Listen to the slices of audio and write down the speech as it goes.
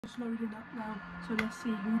It's loading up now, so let's see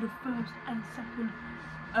who the first and second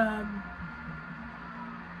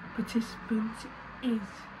participant is.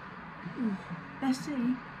 Ooh. Let's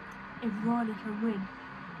see if Riley can win.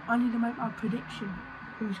 I need to make my prediction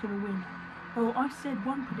who's going to win. Well, I said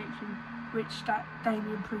one prediction, which that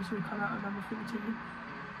Damien Priest will come out at number 14,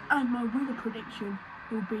 and my winner prediction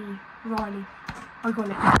will be Riley. I got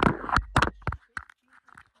it.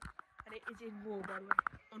 And it is in Raw, by the way,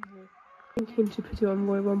 on Raw. I'm thinking to put it on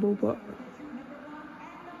Royal Rumble, but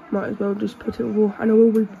might as well just put it on Raw. And I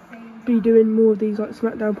will be doing more of these, like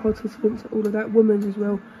SmackDown participants, all of that, women's as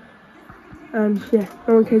well. And yeah,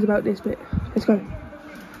 no one cares about this bit. Let's go.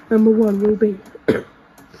 Number 1 will be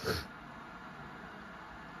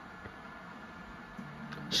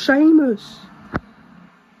Sheamus.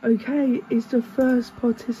 Okay, is the first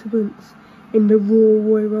participants in the Raw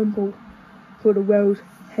Royal Rumble for the World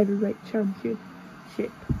Heavyweight Championship.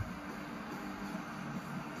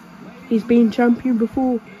 He's been champion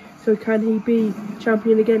before, so can he be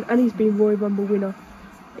champion again? And he's been Royal Rumble winner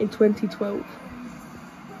in 2012.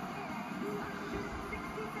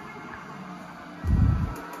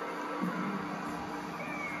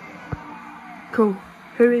 Cool.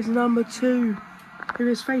 Who is number 2? Who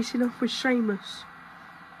is facing off with Sheamus?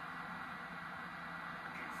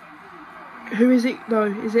 Who is it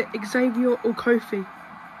though? Is it Xavier or Kofi?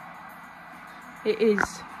 It is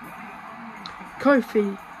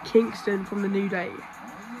Kofi Kingston from the New Day.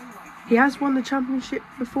 He has won the championship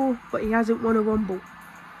before, but he hasn't won a Rumble.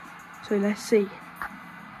 So let's see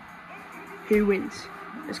who wins.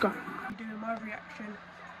 Let's go. I'm doing my reaction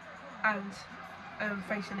and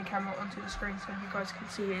facing the camera onto the screen so you guys can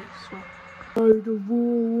see it as well. So the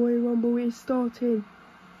Raw Royal Rumble is starting.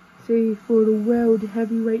 See, for the World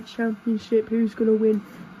Heavyweight Championship, who's going to win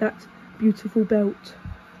that beautiful belt?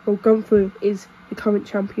 Well, Gunther is the current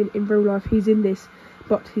champion in real life. He's in this,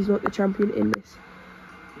 but he's not the champion in this.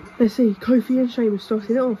 Let's see, Kofi and Sheamus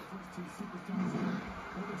starting it off.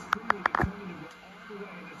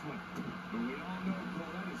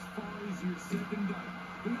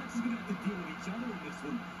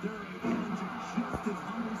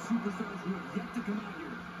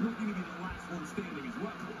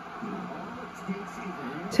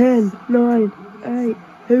 Ten, 9, 8.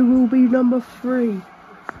 Who will be number 3?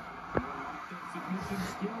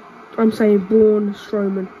 I'm saying Braun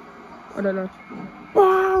Strowman. I don't know.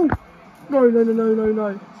 Wow!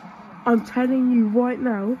 No. I'm telling you right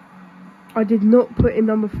now, I did not put in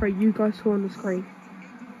number 3. You guys saw on the screen.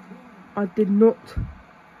 I did not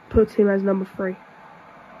put him as number 3.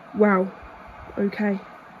 Wow. Okay.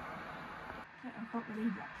 I can't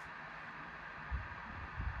believe that.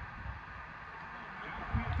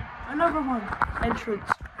 Another one. Entrance.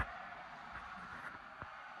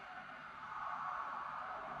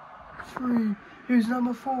 3. Who's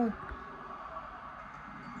number 4?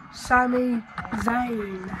 Sami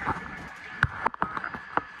Zayn.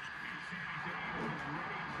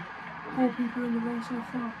 4 people in the ring so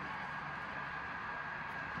far.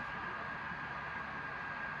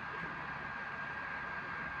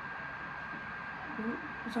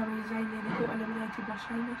 Sami Zayn nearly got eliminated by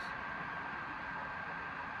Sheamus.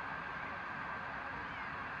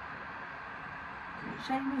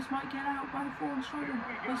 Sheamus might get out by Braun Strowman,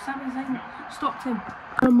 but Sami Zayn stopped him.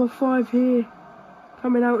 Number 5 here,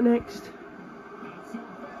 coming out next.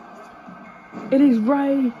 It is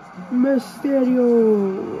Rey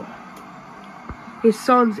Mysterio. His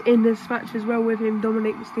son's in this match as well with him,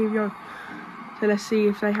 Dominic Mysterio. So let's see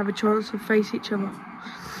if they have a chance to face each other.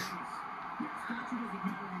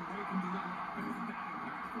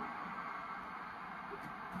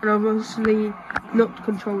 And obviously not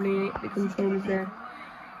controlling it, the controller's there.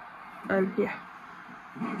 And yeah.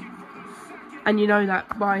 And you know that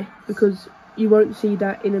because you won't see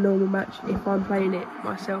that in a normal match if I'm playing it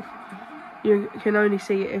myself. You can only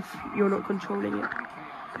see it if you're not controlling it.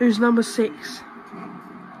 Who's number 6?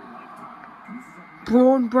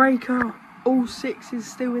 Braun Breaker. All 6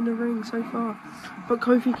 is still in the ring so far. But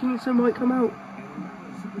Kofi Kingston might come out.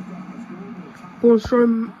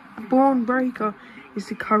 Braun Breaker is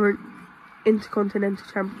the current Intercontinental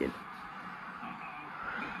Champion.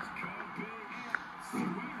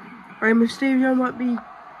 Rey Mysterio might be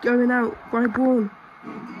going out by Braun.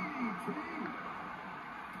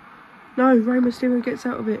 No, Rey Mysterio gets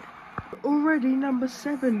out of it. Already number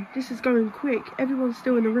 7. This is going quick. Everyone's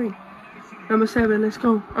still in the ring. Number 7, let's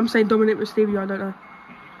go. I'm saying Dominic Mysterio, I don't know.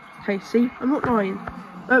 Okay, see? I'm not lying.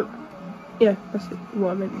 Oh, yeah, that's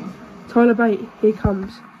what I meant. Tyler Bate, here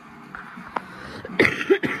comes.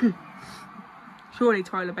 Surely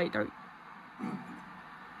Tyler Bate don't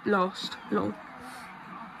last long.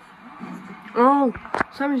 Oh!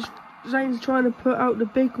 Sami Zayn's trying to put out the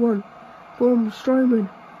big one for Strowman.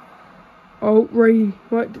 Oh, Ray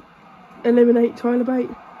might eliminate Tyler Bate.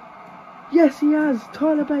 Yes, he has.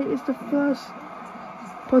 Tyler Bate is the first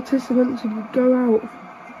participant to go out.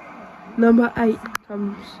 Number 8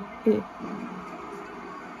 comes here.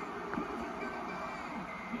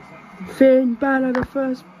 Finn Balor, the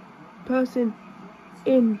first person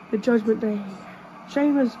in the Judgment Day.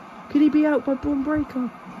 Sheamus, could he be out by Braun Breaker?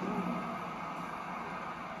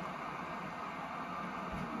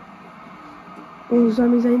 Oh,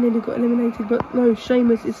 Sami Zayn nearly got eliminated, but no,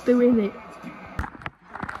 Sheamus is still in it.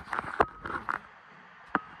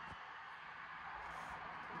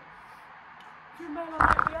 Finn Balor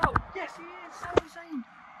might be out. Yes, he is. Sami Zayn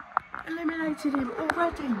eliminated him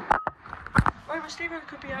already. Rey Mysterio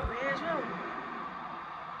could be out here as well.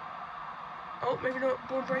 Oh, maybe not.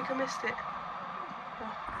 Braun Breaker missed it.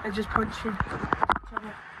 Oh, they just punched him.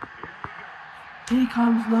 Here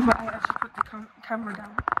comes number 8. I just put the camera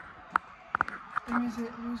down. Who is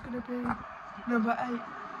it? Who's going to be number 8?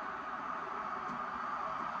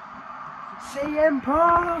 CM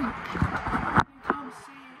Punk! Here comes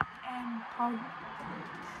CM Punk.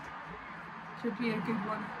 Should be a good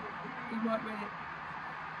one. He might win it.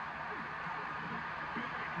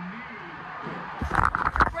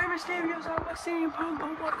 Rey Mysterio's out by CM Punk. Oh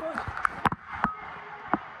my god.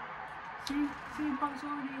 CM Punk's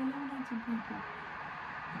already eliminating people.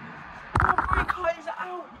 Braun Breaker is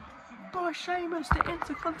out by Sheamus. The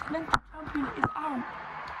Intercontinental Champion is out.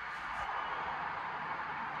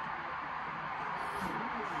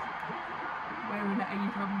 Wearing the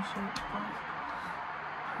AEW shirt, guys.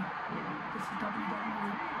 This is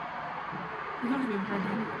WWE. You gotta be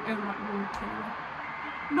ready. Like Raw anyway.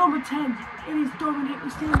 Number 10, it is Dominic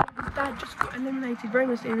Mysterio. His dad just got eliminated. Rey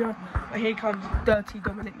Mysterio. But here comes Dirty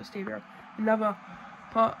Dominic Mysterio, another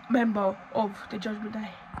member of the Judgment Day.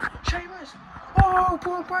 Sheamus! Oh,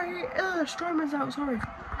 poor boy! Strowman's out, sorry.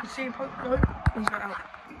 You see him? No, he's not out.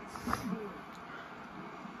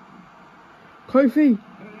 Kofi!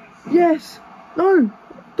 Yes! No!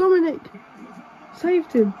 Dominic!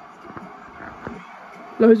 Saved him.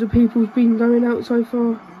 Loads of people have been going out so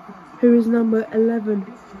far. Who is number 11?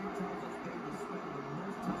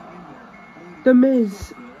 The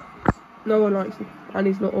Miz. No one likes him, and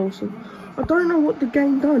he's not awesome. I don't know what the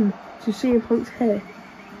game done to CM Punk's hair.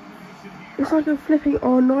 It's like a flipping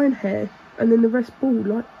R9 hair, and then the rest bald.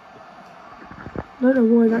 Like, I don't know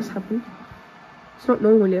why that's happened. It's not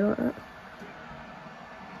normally like that.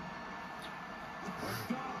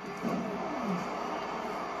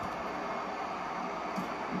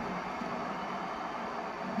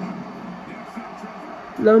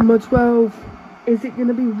 Number 12. Is it going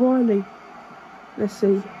to be Riley? Let's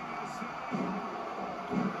see.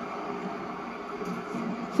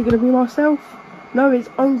 Is it going to be myself? No, it's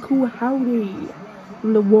Uncle Howdy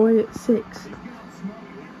from the Wyatt 6.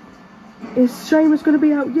 Is Sheamus going to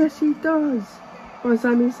be out? Yes, he does. By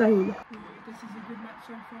Sami Zayn. This is a good match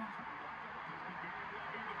so far.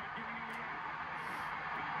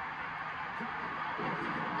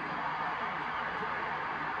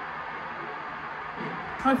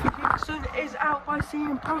 Kofi Kingston is out by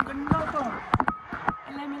CM Punk. Another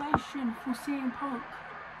elimination for CM Punk.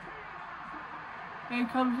 Here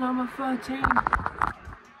comes number 13.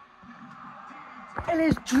 It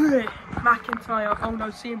is Drew McIntyre. Oh no,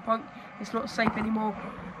 CM Punk is not safe anymore.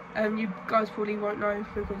 You guys probably won't know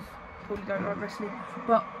because you probably don't like wrestling.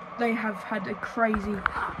 But they have had a crazy,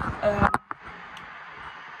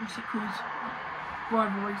 what's it called?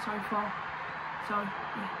 Rivalry so far. So,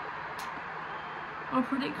 yeah. My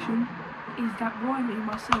prediction is that Riley and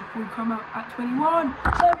myself will come out at 21.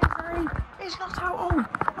 Sami Zayn is not out. Oh,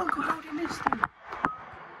 Uncle Howdy missed him.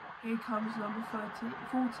 Here comes number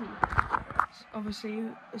 40. Obviously,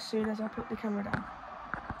 as soon as I put the camera down.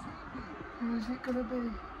 Who is it gonna be?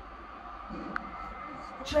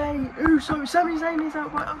 Jey Uso. Sami Zayn is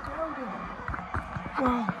out by Uncle Howdy.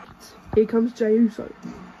 Wow. Here comes Jey Uso.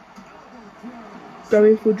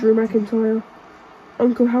 Going for Drew McIntyre.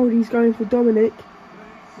 Uncle Howdy's going for Dominic.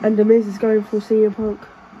 And The Miz is going for CM Punk.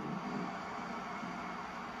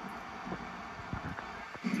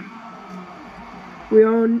 We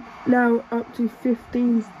are now up to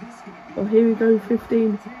 15. Oh, here we go,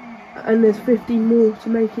 15. And there's 15 more to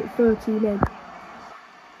make it 30 men.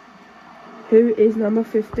 Who is number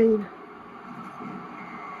 15?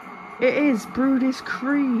 It is Brutus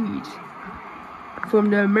Creed from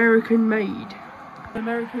the American Made. The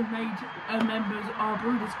American Made members are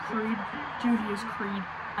Brutus Creed, Julius Creed,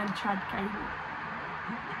 and Chad Gable.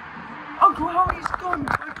 Uncle Howdy's gone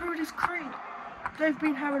by Brutus Creed. They've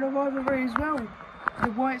been having a rivalry as well.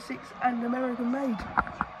 the White Six and American Made.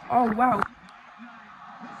 Oh wow.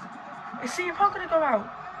 Is CM Punk gonna go out?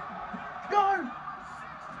 No!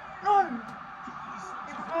 No!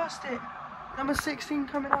 He reversed it. Number 16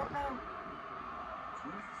 coming out now.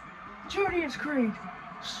 Julius Creed.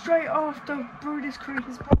 Straight after Brutus Creed,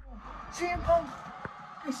 his brother. CM Punk.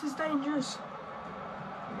 This is dangerous.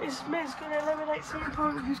 Is Miz going to eliminate CM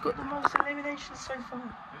Punk, who's got the most eliminations so far?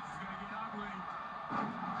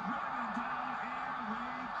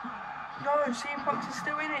 No, CM Punk is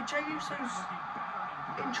still in it. Jey Uso's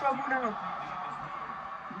in trouble now.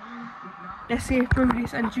 Let's see if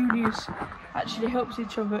Brutus and Julius actually helps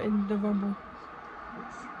each other in the Rumble.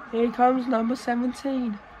 Here comes number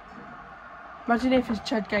 17. Imagine if it's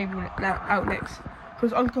Chad Gable out next.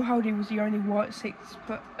 Because Uncle Howdy was the only White Six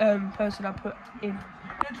person I put in.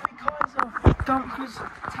 Ludwig Kaiser, Dunker's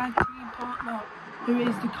tag team partner, who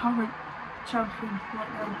is the current champion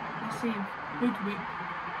right now. Let's see if Ludwig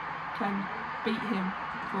can beat him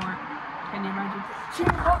for it. Can you imagine?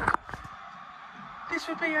 CM Punk! This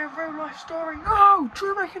would be a real life story. Oh,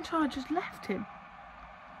 Drew McIntyre just left him.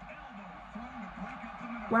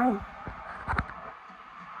 Wow.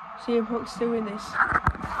 CM Punk's still in this.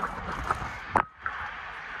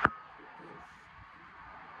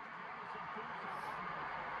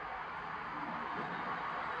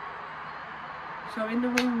 So in the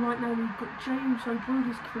ring right now we've got Jey Uso,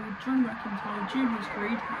 Brutus Creed, Drew McIntyre, Julius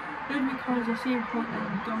Creed, Ludwig Kaiser, CM Punk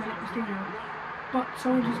and Dominic Mysterio. But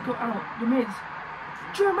someone just got out. The Miz.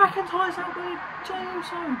 Drew McIntyre's out with Jey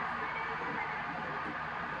Uso.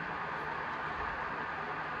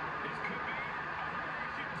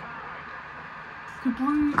 Could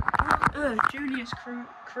Julius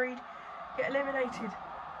Creed get eliminated?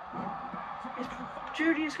 Is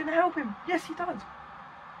Julius going to help him? Yes, he does.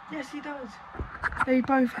 Yes, he does. They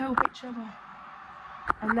both help each other.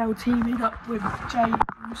 And now teaming up with Jey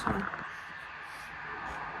Uso.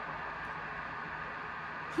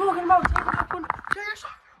 Talking about teaming up on Jey Uso.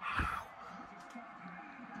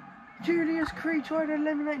 Julius Creed tried to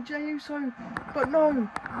eliminate Jey Uso, but no.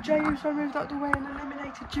 Jey Uso moved out the way and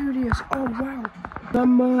eliminated Julius. Oh wow.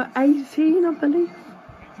 Number 18, I believe.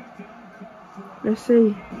 Let's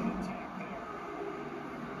see.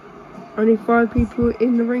 Only 5 people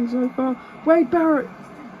in the ring so far. Wade Barrett!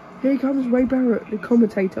 Here comes Wade Barrett, the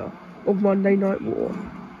commentator of Monday Night War.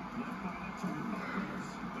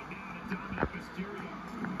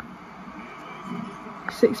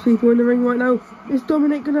 Six people in the ring right now. Is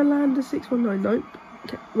Dominic going to land a 619? Nope.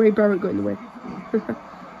 Okay. Wade Barrett got in the way.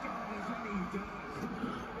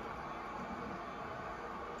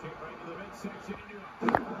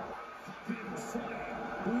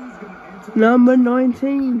 Number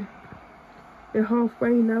 19. They're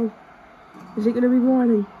halfway now. Is it going to be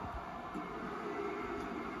Wiley?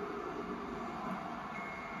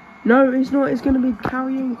 No, it's not. It's going to be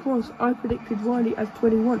Karrion Kross. I predicted Wiley as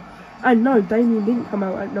 21. And no, Damien didn't come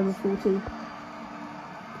out at number 14.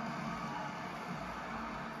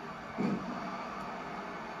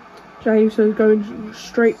 Jey Uso going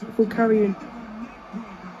straight for Karrion.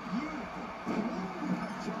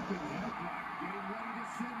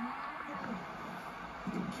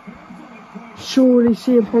 Surely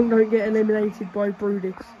CM Punk don't get eliminated by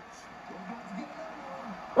Brutus.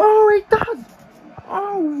 Oh, he does!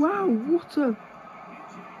 Oh wow, what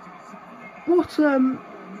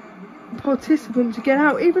participant to get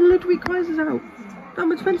out. Even Ludwig Kaiser's out.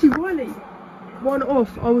 Number 20, Wiley. One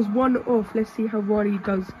off. I was one off. Let's see how Wiley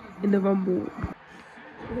does in the Rumble.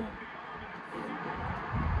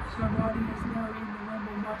 So Wiley is now in the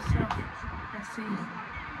Rumble myself. Let's see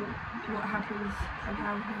what happens and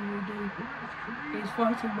how he will do. He's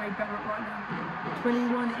fighting Wade Barrett right now.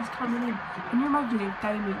 21 is coming in. Can you imagine if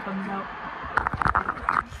Damien comes out?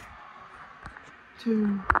 2,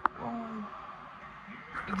 1.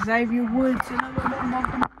 Xavier Woods, another member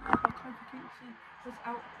from Kofi Kingston, was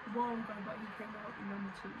out a while ago, but he came out in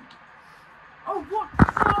number 2. Oh, what?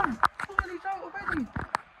 No! Wiley's out already! I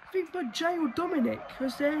think but Jey or Dominic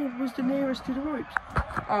was the nearest to the ropes.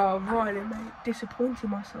 Oh, Riley, mate. Disappointing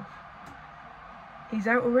myself. He's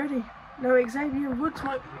out already. No, Xavier Woods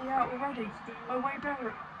might be out already. Oh, Wade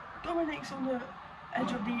Barrett. Dominic's on the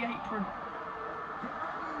edge of the apron.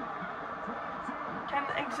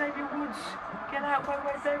 Can Xavier Woods get out by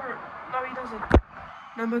Wade Barrett? No, he doesn't.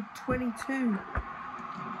 Number 22.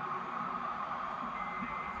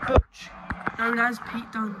 Butch, known as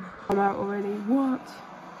Pete Dunne. I'm out already. What?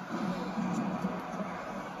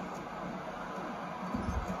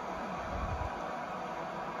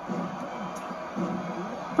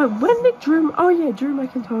 But when did Drew... Oh yeah, Drew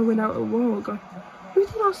McIntyre went out a while ago. Who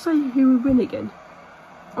did I say who would win again?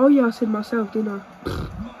 Oh yeah, I said myself, didn't I?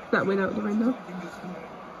 That went out the window.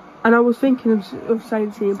 And I was thinking of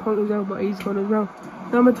saying CM Punk as well, but he's gone as well.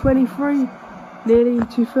 Number 23, nearly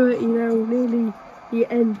to 30 now, nearly the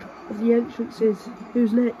end of the entrances.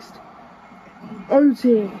 Who's next?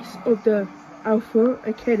 Otis of the Alpha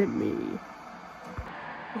Academy.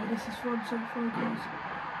 Well, this is fun so far, guys.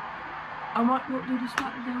 I might not do the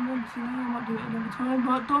SmackDown one today, I might do it another time,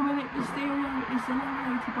 but Dominic Mysterio is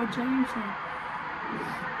eliminated by Jey Uso.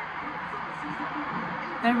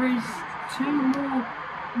 There is 2 more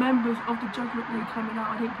members of the Judgment League coming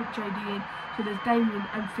out. I didn't put JD in, so there's Damien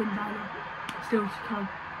and Finn Balor still to come.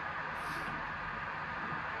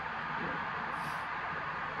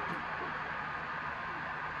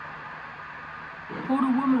 For the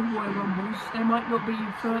Women's Royal Rumbles, they might not be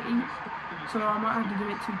 30, so I might have to do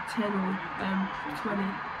it to 10 or 20.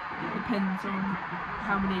 Depends on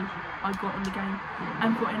how many I got on the game.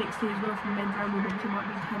 And for NXT as well, from men's and women's, it might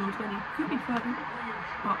be 10 or 20. Could be 30,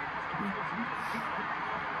 but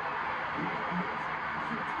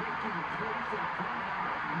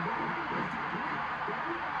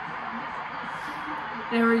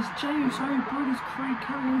there is Jey Uso, Brodus Creed,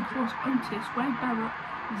 Karrion Kross, Otis, Wade Barrett,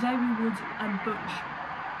 Xavier Woods and Butch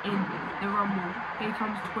in the Rumble. Here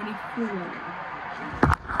comes 24.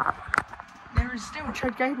 There is still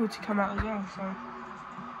Chad Gable to come out as well, so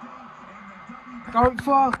going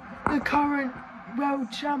for the current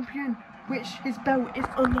world champion, which his belt is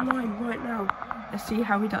on the line right now. Let's see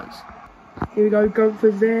how he does. Here we go,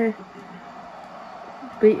 Gunther's there,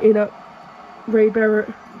 beating up Ray Barrett.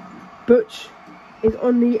 Butch is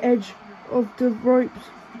on the edge of the ropes.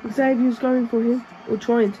 Xavier's going for him, or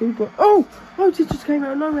trying to, but oh! Otis just came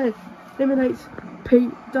out of nowhere. Eliminates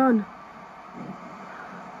Pete Dunne.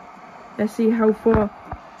 Let's see how far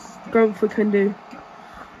Gunther can do.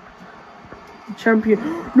 Champion.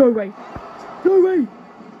 No way! No way!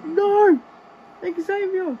 No!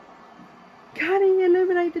 Xavier! Can he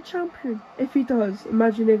eliminate the champion? If he does,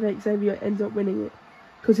 imagine if Xavier ends up winning it.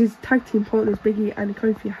 Because his tag team partners, Biggie and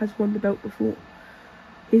Kofi, has won the belt before.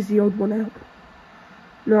 He's the odd one out.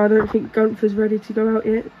 No, I don't think Gunther's ready to go out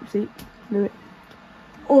yet. See, knew it.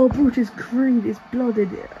 Oh, Brutus Creed is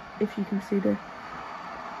blooded, if you can see there.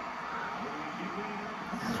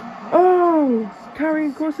 Oh,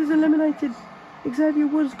 Karrion Kross is eliminated. Xavier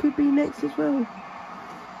Woods could be next as well.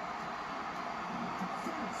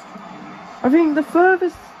 I think the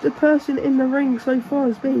furthest the person in the ring so far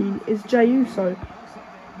has been is Jey Uso.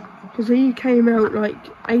 Because he came out like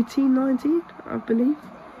 18, 19, I believe.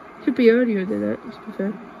 Could be earlier than that, to be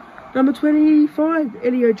fair. Number 25,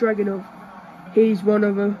 Ilya Dragunov. He's one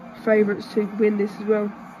of the favourites to win this as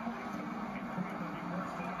well.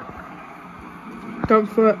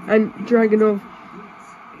 Gunther and Dragunov,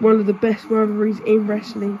 one of the best rivalries in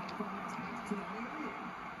wrestling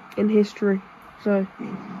in history. So,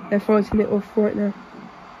 they're fighting it off right now.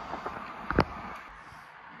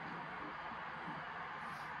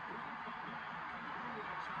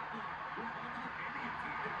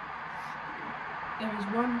 There is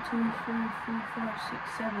 1, 2, 3, 4, 5,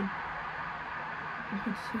 6, 7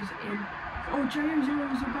 competitors in. Oh, Jey Uso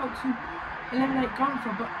was about to eliminate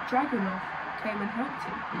Gunther, but Dragunov came and helped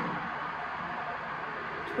him.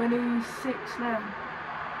 26 now.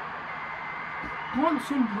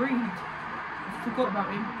 Bronson Reed. I forgot about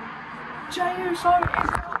him. Jey Uso is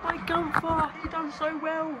out by Gunther. He done so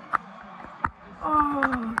well.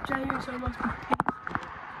 Oh, Jey Uso must be pissed.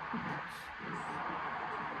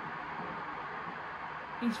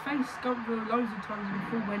 He's faced Gunther loads of times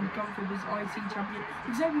before when Gunther was IC champion.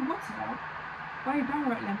 Xavier Woods is out. Ray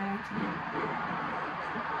Barrett eliminated him.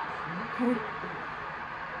 Okay.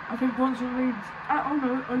 I think Bronson Reed, oh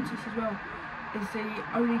no, Otis as well, is the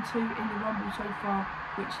only 2 in the Rumble so far,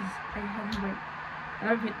 which is a heavyweight.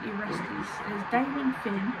 I don't think the rest is. There's Damon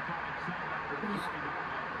Finn, who's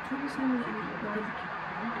 27 and 9.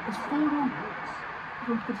 There's 4 more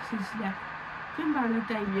competitors left. Finn Balor,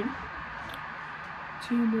 Damien.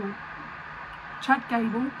 2 more. Chad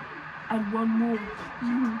Gable and 1 more.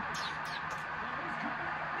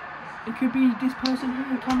 It could be this person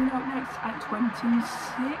here coming up next at 26.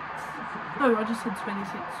 No, I just said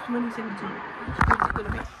 26. 27. What's it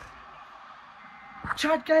gonna be?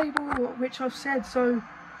 Chad Gable, which I've said, so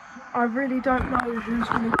I really don't know who's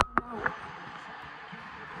gonna come out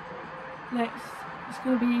next. It's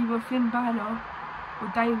gonna be either Finn Balor or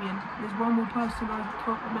Damien. There's 1 more person I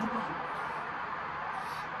can't remember.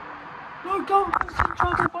 No, Gunther's in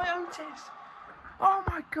trouble by Otis. Oh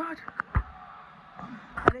my god.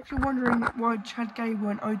 And if you're wondering why Chad Gable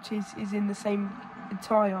and Otis is in the same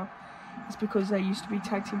attire, it's because they used to be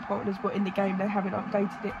tag team partners, but in the game they haven't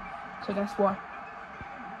updated it. So that's why.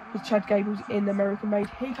 with Chad Gable's in the American made.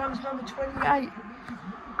 Here comes number 28.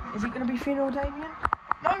 Is it going to be Finn or Damien?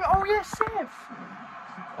 No, oh yes, Seth.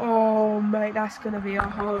 Oh mate, that's going to be a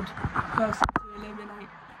hard person to eliminate.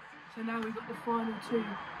 So now we've got the final two.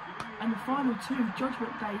 And the final two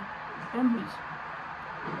Judgment Day members.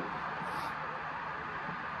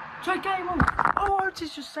 Chad Gable! Oh,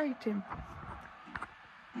 Otis just saved him.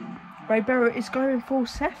 Ray Barrett is going for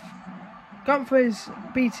Seth. Gunther's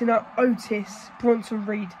beating up Otis, Bronson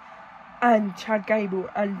Reed, and Chad Gable,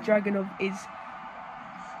 and Dragunov is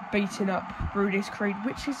beating up Brutus Creed,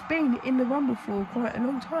 which has been in the Rumble for quite a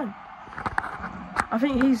long time. I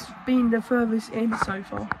think he's been the furthest in so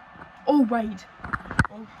far. Oh, Wade.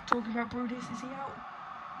 Oh, talking about Brutus, is he out?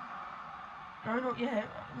 No, not yet.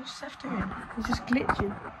 What's Seth doing? He's just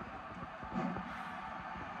glitching.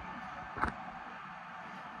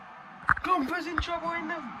 Gunther's in trouble in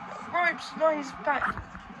the ropes. No, he's back.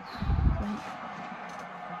 Wait.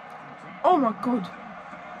 Oh my god.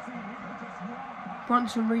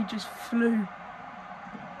 Bronson Reed just flew.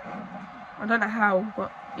 I don't know how,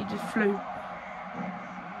 but he just flew.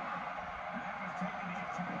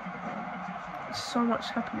 There's so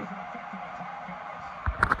much happening.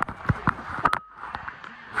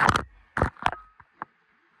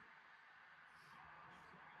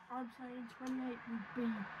 I'm saying 28 would be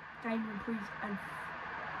Damien Priest and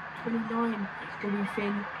 29 will be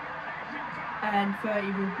Finn and 30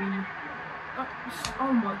 will be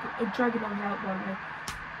oh my god, Dragunov's out by the way.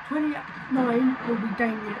 29 will be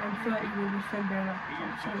Damien and 30 will be Finn Balor.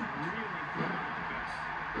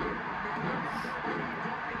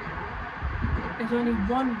 There's only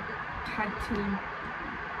one tag team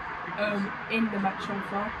in the match so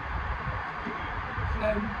far,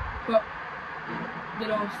 but the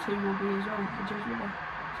last two will be as well for Judgment Day.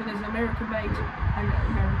 So there's American Made and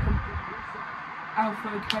American Alpha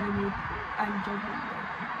Academy and Judgment Day.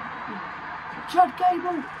 Chad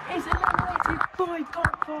Gable is eliminated by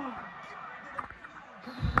Gunther.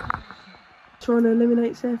 Trying to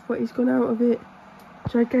eliminate Seth, but he's gone out of it.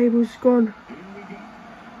 Chad Gable's gone.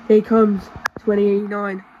 Here comes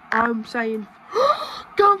 29. I'm saying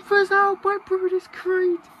Gunther's out by Brutus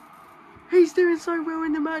Creed. He's doing so well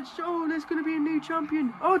in the match. Oh, there's going to be a new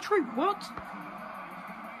champion. Oh, true. What?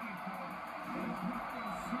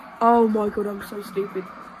 Oh my god, I'm so stupid.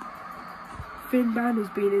 Finn Balor's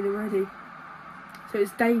been in already. So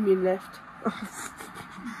it's Damien left.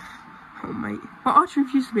 Oh, mate. But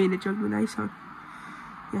R-Truth used to be in the Judgment Day, so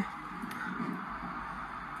yeah.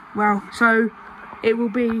 Wow. So it will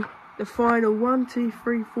be the final 1, 2,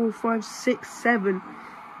 3, 4, 5, 6, 7.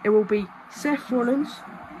 It will be Seth Rollins,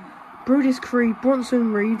 Brutus Creed,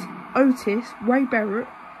 Bronson Reed, Otis, Wade Barrett,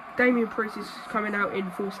 Damien Priest is coming out in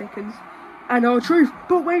 4 seconds, and R-Truth.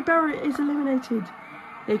 But Wade Barrett is eliminated.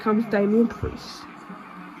 Here comes Damien Priest.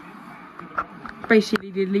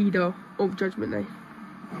 Basically the leader of Judgment Day.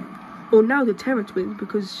 Or now the Terror Twins,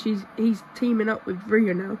 because he's teaming up with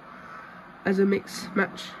Rhea now as a mixed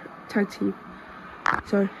match tag team.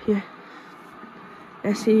 So yeah,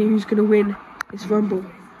 let's see who's gonna win this Rumble.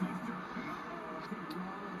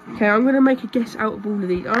 Okay, I'm gonna make a guess out of all of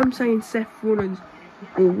these. I'm saying Seth Rollins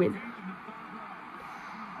will win.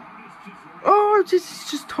 Oh,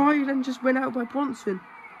 just tired and just went out by Bronson.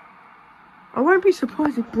 I won't be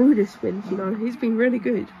surprised if Brutus wins, you know. He's been really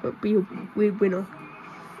good, but be a weird winner.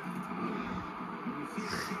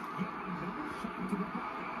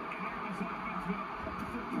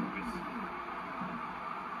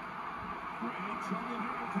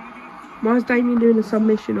 Why is Damien doing a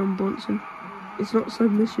submission on Bronson? It's not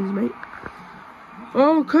submissions, mate.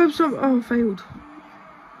 Oh, curb stomp. Oh, failed.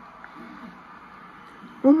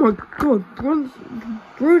 Oh my god.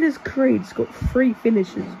 Brutus Creed's got 3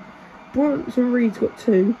 finishes. Bronson Reed's got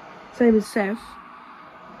 2. Same as Seth.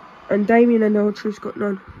 And Damien and R-Truth's got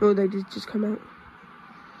none. Oh, they did just come out.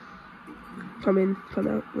 Come in, come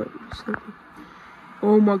out. Wait,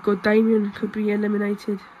 oh my god, Damien could be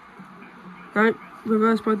eliminated. No,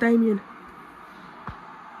 reversed by Damien.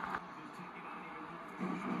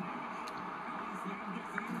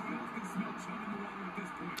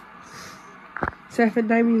 Seth and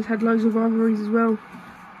Damien's had loads of rivalries as well.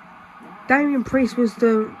 Damien Priest was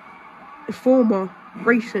the former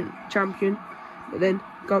recent champion, but then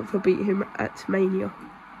Gunther beat him at Mania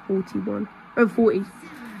 41. Oh, 40.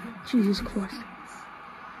 Jesus Christ.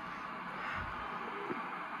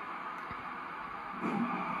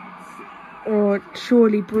 Oh,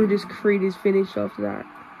 surely Brutus Creed is finished after that.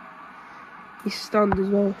 He's stunned as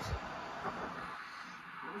well.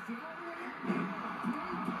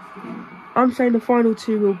 I'm saying the final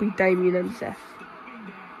 2 will be Damien and Seth.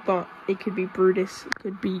 But it could be Brutus, it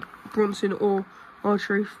could be Bronson or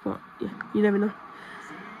R-Truth, but yeah, you never know.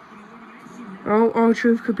 Oh,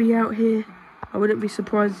 R-Truth could be out here. I wouldn't be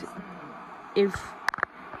surprised if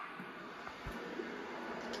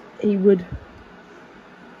he would.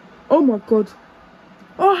 Oh my god.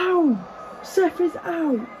 Oh! Seth is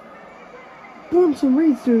out! Bronson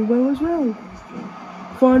Reed's doing well as well.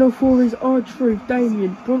 Final four is R-Truth,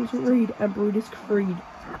 Damien, Bronson Reed and Brutus Creed.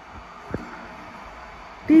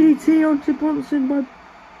 DDT onto Bronson by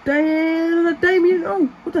Damien. Oh,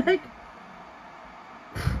 what the heck?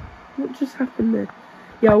 What just happened there?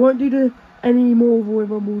 Yeah, I won't do any more Royal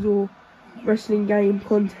Rumbles or wrestling game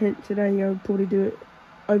content today. I'll probably do it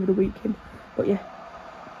over the weekend. But yeah.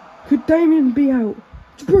 Could Damien be out?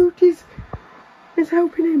 Brutus is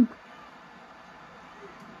helping him.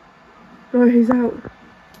 No, he's out.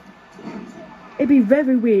 It'd be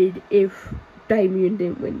very weird if Damien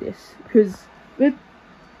didn't win this. Because with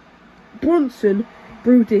Bronson,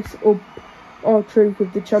 Brutus or R-Truth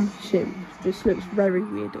with the championship just looks very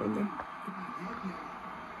weird on them.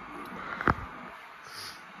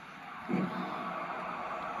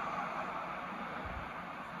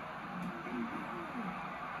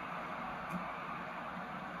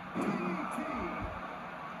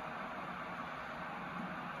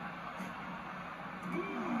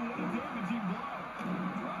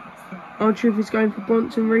 R-Truth is going for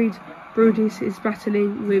Bronson Reed. Brutus is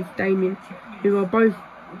battling with Damien, who are both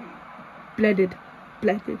bledded.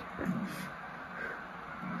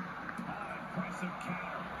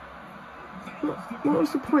 What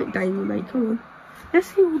was the point, Damien, mate? Come on.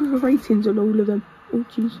 Let's see all of the ratings on all of them. Oh,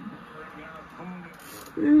 jeez.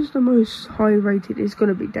 Who's the most high rated? It's going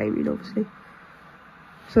to be Damien, obviously.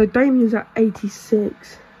 So Damien's at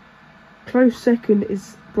 86. Close second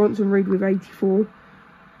is Bronson Reed with 84.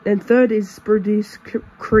 Then third is Brutus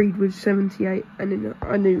Creed with 78. And then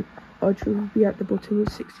I knew R-Truth would be at the bottom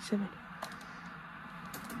with 67.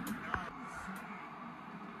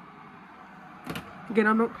 Again,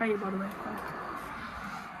 I'm not playing, by the way.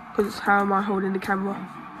 Because how am I holding the camera?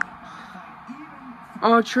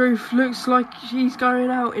 R-Truth looks like he's going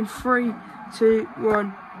out in 3, 2,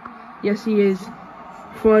 1. Yes, he is.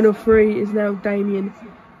 Final three is now Damien,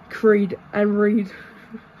 Creed, and Reed.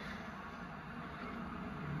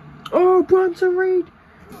 Oh, Bronson Reed!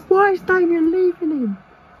 Why is Damien leaving him?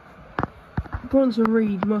 Bronson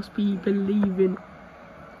Reed must be believing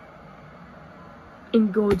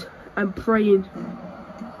in God and praying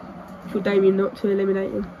for Damien not to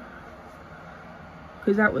eliminate him.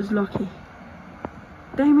 Because that was lucky.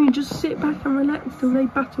 Damien, just sit back and relax till they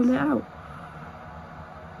battle it out.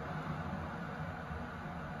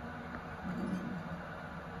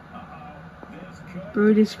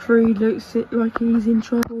 Brutus Creed looks like he's in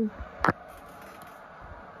trouble.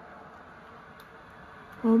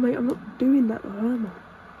 Oh mate, I'm not doing that, am I?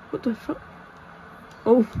 What the fuck?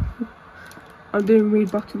 Oh, I'm doing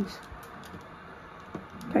read buttons.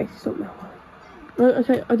 Okay, stop now. No,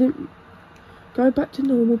 okay, I didn't. Go back to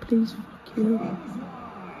normal, please. Fucking hell.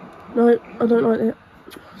 No, I don't like that.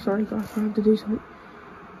 Sorry guys, I have to do something.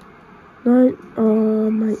 No, oh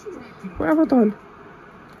mate. What have I done?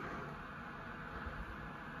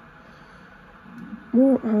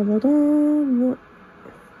 What have I done?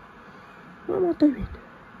 What am I doing?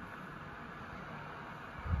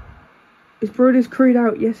 Is Brutus Creed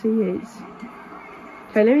out? Yes, he is.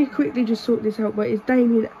 Okay, let me quickly just sort this out. But it's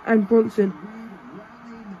Damien and Bronson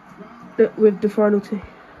with the final two.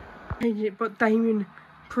 But Damien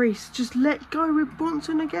Priest, just let go with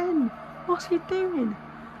Bronson again. What's he doing?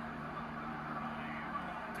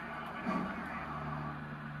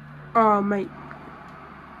 Oh, mate.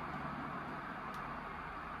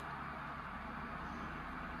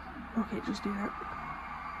 Okay, just do that.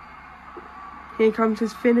 Here comes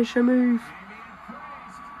his finisher move.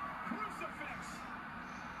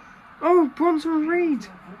 Oh, Bronson Reed.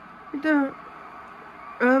 The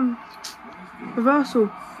reversal.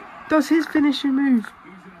 Does his finishing move.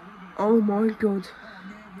 Oh my god.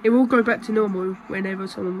 It will go back to normal whenever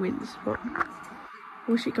someone wins. But I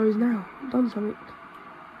wish it goes now. I've done something.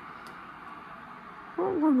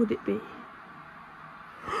 What one would it be?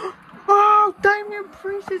 Oh, Damien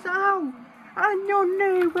Priest is out! And your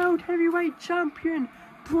new World Heavyweight Champion,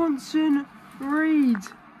 Bronson Reed.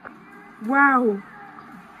 Wow.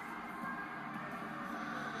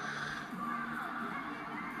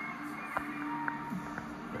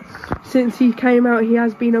 Since he came out, he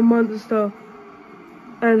has been a monster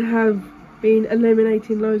and have been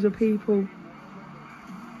eliminating loads of people.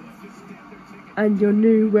 And your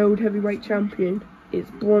new World Heavyweight Champion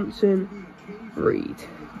is Bronson Reed.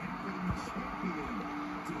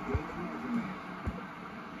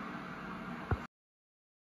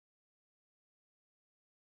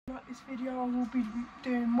 video I will be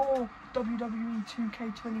doing more WWE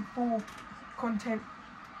 2K24 content,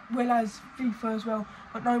 well as FIFA as well,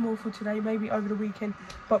 but no more for today, maybe over the weekend.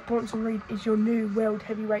 But Bronson Reed is your new World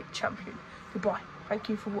Heavyweight Champion. Goodbye. Thank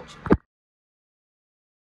you for watching.